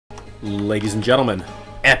Ladies and gentlemen,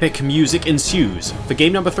 epic music ensues for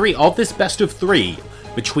game number 3 of this best of 3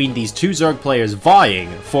 between these two Zerg players vying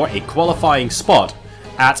for a qualifying spot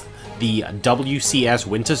at the WCS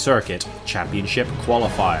Winter Circuit Championship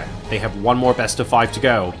Qualifier. They have one more best of 5 to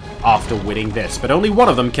go after winning this, but only one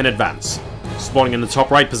of them can advance. Spawning in the top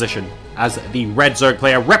right position as the red Zerg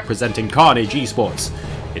player representing Karnage eSports,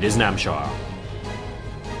 it is Namshar.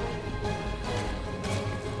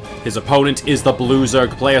 His opponent is the blue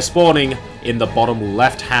Zerg player spawning in the bottom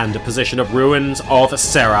left-hand position of Ruins of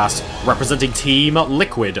Seras, representing Team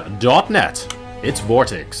Liquid.net. It's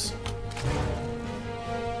VortiX.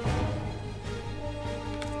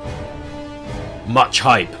 Much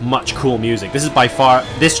hype, much cool music.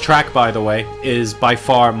 This track, by the way, is by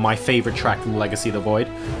far my favorite track from Legacy of the Void,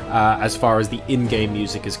 as far as the in-game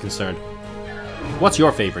music is concerned. What's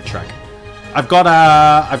your favorite track? I've got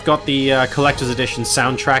the Collector's Edition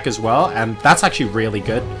soundtrack as well, and that's actually really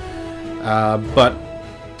good. But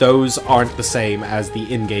those aren't the same as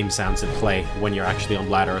the in-game sounds that play when you're actually on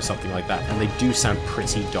ladder or something like that, and they do sound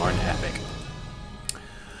pretty darn epic.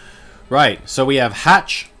 Right, so we have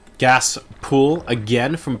Hatch, Gas, Pool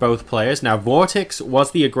again from both players. Now, VortiX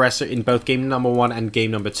was the aggressor in both game number 1 and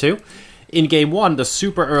game number 2. In game 1, the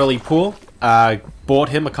super early Pool bought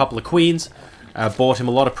him a couple of queens, bought him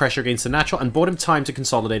a lot of pressure against the natural, and bought him time to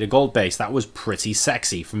consolidate a gold base. That was pretty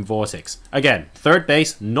sexy from VortiX. Again, third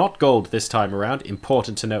base, not gold this time around.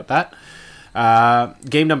 Important to note that.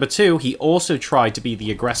 Game number 2, he also tried to be the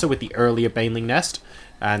aggressor with the earlier Baneling Nest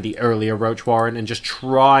and the earlier Roach Warren, and just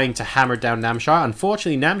trying to hammer down Namshar.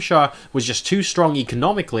 Unfortunately, Namshar was just too strong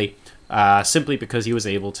economically, simply because he was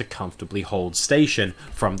able to comfortably hold station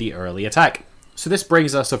from the early attack. So this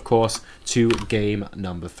brings us, of course, to game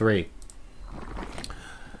number 3.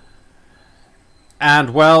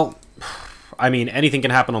 And, well, I mean, anything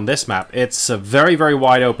can happen on this map. It's a very, very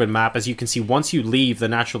wide open map. As you can see, once you leave the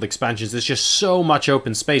natural expansions, there's just so much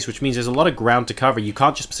open space, which means there's a lot of ground to cover. You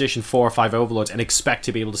can't just position 4 or 5 overlords and expect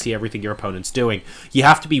to be able to see everything your opponent's doing. You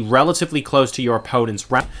have to be relatively close to your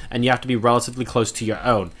opponent's ramp, and you have to be relatively close to your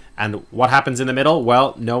own. And what happens in the middle?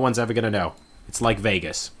 Well, no one's ever going to know. It's like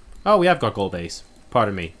Vegas. Oh, we have got gold base.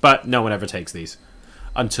 Pardon me. But no one ever takes these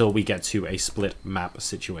until we get to a split map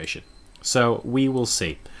situation. So we will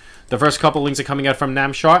see. The first couple links are coming out from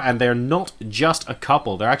Namshar, and they're not just a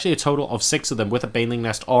couple. They're actually a total of 6 of them with a Baneling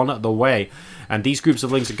Nest on the way. And these groups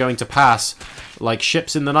of links are going to pass like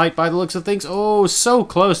ships in the night by the looks of things. Oh, so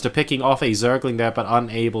close to picking off a Zergling there, but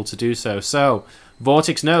unable to do so. So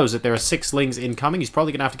VortiX knows that there are 6 lings incoming. He's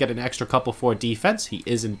probably going to have to get an extra couple for defense. He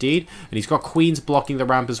is indeed. And he's got queens blocking the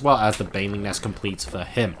ramp as well as the Baneling Nest completes for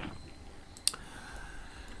him.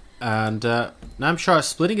 And Namshar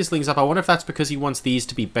splitting his lings up. I wonder if that's because he wants these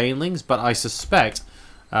to be Banelings, but I suspect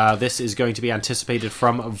this is going to be anticipated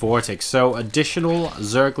from VortiX. So additional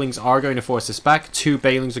Zerglings are going to force this back. 2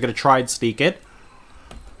 Banelings are going to try and sneak in.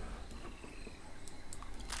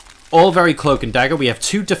 All very cloak and dagger. We have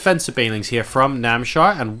 2 defensive Banelings here from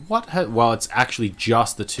Namshar. And well, it's actually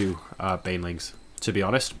just the 2 Banelings, to be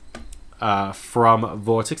honest, from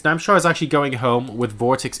VortiX. Namshar is actually going home with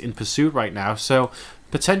VortiX in pursuit right now. So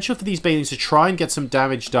potential for these Banelings to try and get some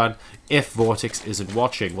damage done if VortiX isn't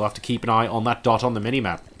watching. We'll have to keep an eye on that dot on the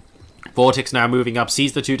minimap. VortiX now moving up,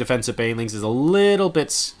 sees the 2 defensive Banelings, is a little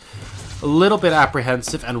bit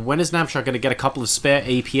apprehensive, and when is Namshar going to get a couple of spare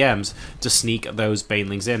APMs to sneak those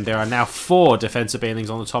Banelings in? There are now 4 defensive Banelings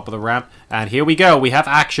on the top of the ramp, and here we go. We have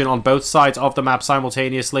action on both sides of the map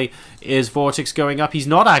simultaneously. Is VortiX going up? He's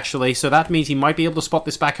not actually, so that means he might be able to spot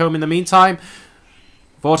this back home in the meantime.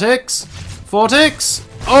 VortiX? VortiX?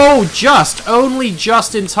 Oh, only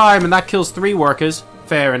just in time, and that kills 3 workers.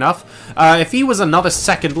 Fair enough. If he was another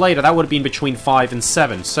second later, that would have been between 5 and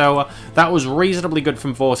 7. So that was reasonably good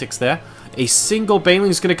from VortiX there. A single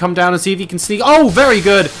Baneling is going to come down and see if he can sneak. Oh, very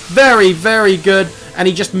good. Very, very good. And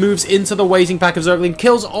he just moves into the waiting pack of Zergling,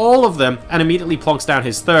 kills all of them, and immediately plonks down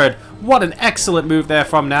his 3rd. What an excellent move there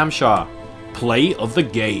from Namshar. Play of the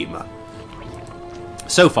game.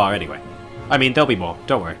 So far, anyway. I mean, there'll be more.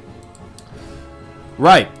 Don't worry.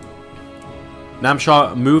 Right.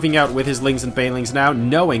 Namshar moving out with his Lings and Banelings now,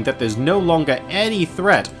 knowing that there's no longer any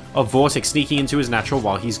threat of VortiX sneaking into his natural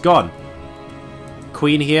while he's gone.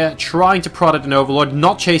 Queen here, trying to prod at an Overlord,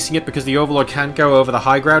 not chasing it because the Overlord can't go over the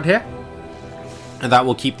high ground here. And that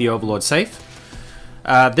will keep the Overlord safe.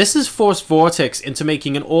 This has forced VortiX into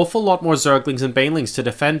making an awful lot more Zerglings and Banelings to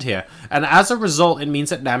defend here, and as a result it means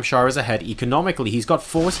that Namshar is ahead economically. He's got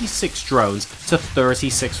 46 drones to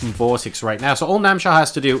 36 from VortiX right now, so all Namshar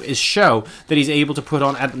has to do is show that he's able to put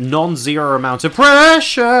on a non-zero amount of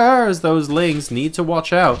pressure, as those Lings need to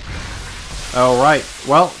watch out. Alright,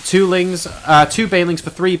 well, two banelings for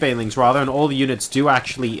 3 banelings, rather, and all the units do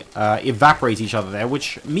actually evaporate each other there,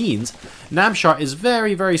 which means Namshar is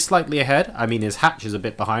very, very slightly ahead. I mean, his hatch is a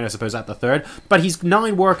bit behind, I suppose, at the 3rd, but he's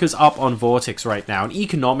 9 workers up on VortiX right now, and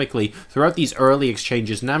economically, throughout these early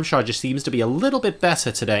exchanges, Namshar just seems to be a little bit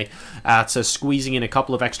better today at squeezing in a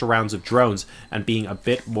couple of extra rounds of drones and being a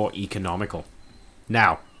bit more economical.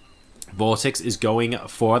 Now, VortiX is going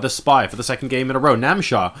for the Spire for the 2nd game in a row.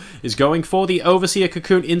 Namshar is going for the Overseer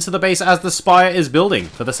Cocoon into the base as the Spire is building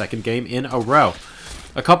for the 2nd game in a row.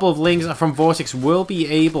 A couple of lings from VortiX will be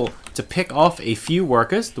able to pick off a few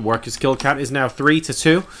workers. The workers' kill count is now 3 to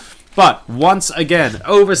 2. But once again,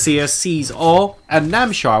 Overseer sees all, and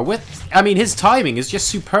Namshar, his timing is just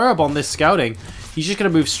superb on this scouting. He's just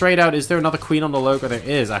going to move straight out. Is there another queen on the logo? There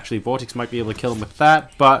is. Actually, VortiX might be able to kill him with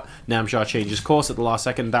that, but Namshar changes course at the last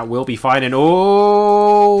second. That will be fine. And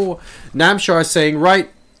oh, Namshar is saying, right,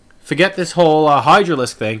 forget this whole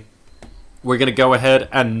Hydralisk thing. We're going to go ahead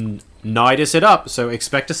and Nidus it up. So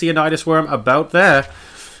expect to see a Nidus worm about there.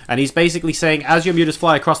 And he's basically saying, as your mutas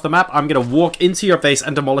fly across the map, I'm going to walk into your base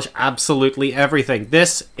and demolish absolutely everything.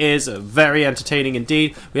 This is very entertaining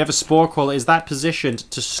indeed. We have a Spore Crawler. Is that positioned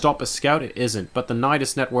to stop a scout? It isn't. But the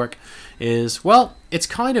Nidus network is, well, it's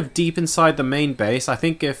kind of deep inside the main base. I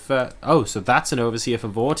think if... oh, so that's an Overseer for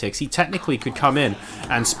VortiX. He technically could come in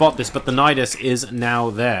and spot this, but the Nidus is now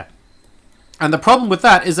there. And the problem with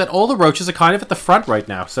that is that all the roaches are kind of at the front right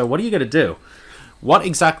now. So what are you going to do? What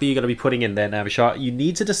exactly are you going to be putting in there, Namshar? You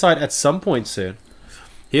need to decide at some point soon.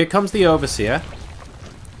 Here comes the Overseer.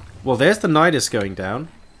 Well, there's the Nidus going down.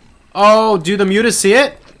 Oh, do the mutas see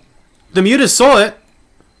it? The mutas saw it.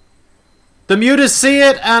 The mutas see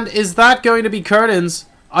it, and is that going to be curtains?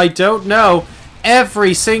 I don't know.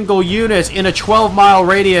 Every single unit in a 12-mile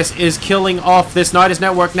radius is killing off this Nidus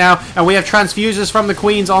network now, and we have transfusers from the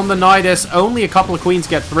queens on the Nidus. Only a couple of queens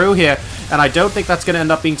get through here, and I don't think that's going to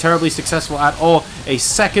end up being terribly successful at all. A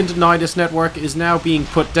second Nidus network is now being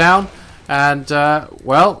put down, and,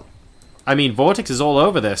 well, I mean, VortiX is all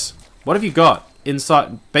over this. What have you got?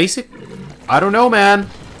 Inside... Basic? I don't know, man.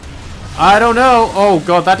 I don't know. Oh,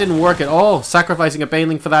 God, that didn't work at all. Sacrificing a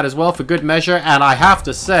baneling for that as well, for good measure, and I have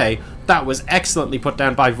to say... that was excellently put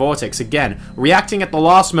down by VortiX. Again, reacting at the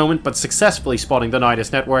last moment, but successfully spotting the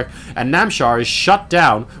Nidus network. And Namshar is shut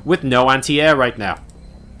down with no anti-air right now.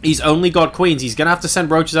 He's only got queens. He's going to have to send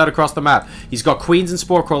roaches out across the map. He's got queens and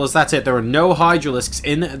spore crawlers. That's it. There are no Hydralisks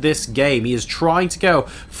in this game. He is trying to go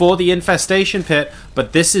for the infestation pit,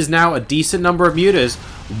 but this is now a decent number of mutas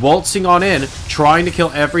waltzing on in, trying to kill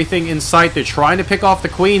everything in sight. They're trying to pick off the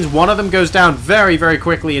queens. One of them goes down very, very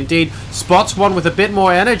quickly indeed. Spots one with a bit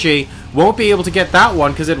more energy. Won't be able to get that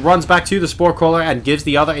one because it runs back to the spore crawler and gives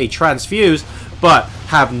the other a transfuse, but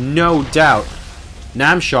have no doubt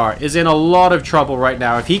Namshar is in a lot of trouble right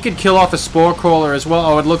now. If he could kill off a spore crawler as well,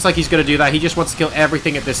 oh, it looks like he's going to do that. He just wants to kill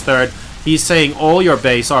everything at this third. He's saying all your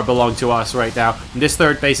base are belong to us right now. And this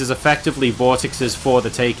third base is effectively VortiX's for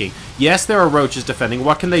the taking. Yes, there are roaches defending.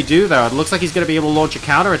 What can they do though? It looks like he's going to be able to launch a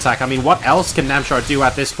counterattack. I mean, what else can Namshar do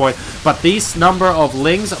at this point? But these number of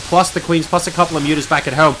lings, plus the queens, plus a couple of mutas back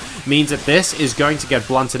at home, means that this is going to get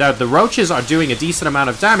blunted out. The roaches are doing a decent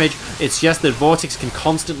amount of damage. It's just that VortiX can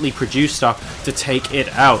constantly produce stuff to take it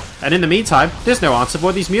out. And in the meantime, there's no answer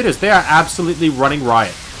for these mutas. They are absolutely running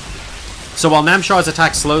riot. So while Namshar's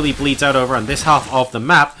attack slowly bleeds out over on this half of the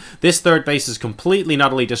map, this third base is completely and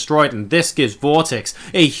utterly destroyed, and this gives VortiX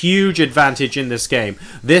a huge advantage in this game.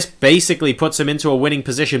 This basically puts him into a winning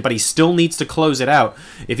position, but he still needs to close it out.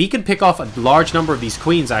 If he can pick off a large number of these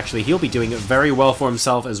queens, actually, he'll be doing very well for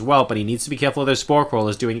himself as well, but he needs to be careful of those spore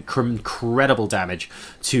crawlers doing incredible damage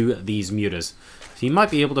to these mutas. So he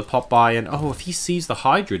might be able to pop by and, oh, if he sees the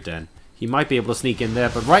Hydra Den, he might be able to sneak in there,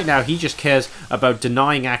 but right now he just cares about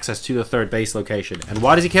denying access to the third base location. And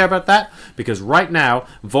why does he care about that? Because right now,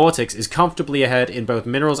 VortiX is comfortably ahead in both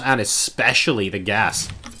minerals and especially the gas.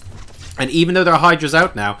 And even though there are Hydras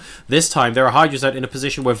out now, this time there are Hydras out in a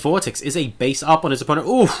position where VortiX is a base up on his opponent.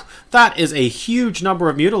 Oof, that is a huge number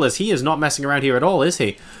of Mutilas. He is not messing around here at all, is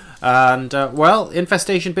he? And, well,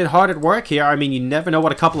 Infestation been hard at work here. I mean, you never know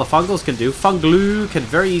what a couple of Fungals can do. Funglu can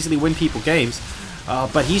very easily win people games.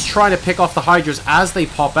 But he's trying to pick off the Hydras as they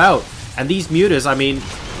pop out. And these mutas, I mean,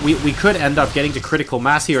 we could end up getting to critical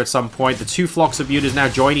mass here at some point. The two flocks of mutas now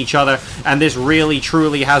join each other, and this really,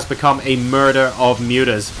 truly has become a murder of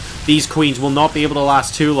mutas. These queens will not be able to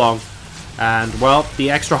last too long. And, well, the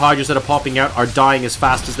extra Hydras that are popping out are dying as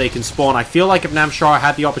fast as they can spawn. I feel like if Namshar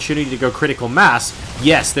had the opportunity to go critical mass,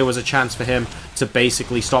 yes, there was a chance for him to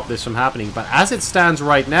basically stop this from happening. But as it stands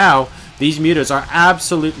right now, these mutas are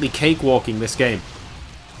absolutely cakewalking this game.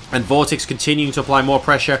 And VortiX continuing to apply more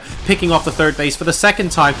pressure, picking off the third base for the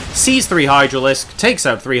second time, sees 3 Hydralisks, takes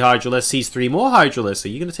out 3 Hydralisks, sees 3 more Hydralisks. Are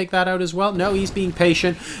you going to take that out as well? No, he's being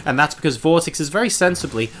patient, and that's because VortiX is very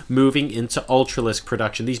sensibly moving into Ultralisk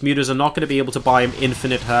production. These mutas are not going to be able to buy him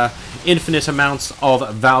infinite amounts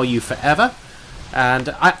of value forever.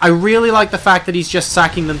 And I really like the fact that he's just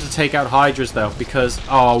sacking them to take out Hydras, though, because,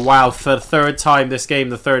 oh, wow, for the third time this game,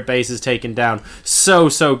 the third base is taken down. So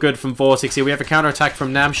good from VortiX here. We have a counterattack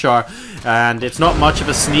from Namshar, and it's not much of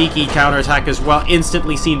a sneaky counterattack as well.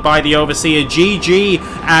 Instantly seen by the Overseer. GG,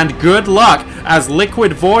 and good luck as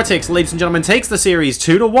Liquid VortiX, ladies and gentlemen, takes the series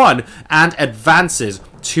 2-1 and advances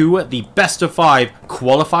to the best-of-5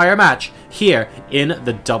 qualifier match here in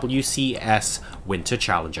the WCS Winter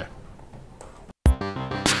Challenger.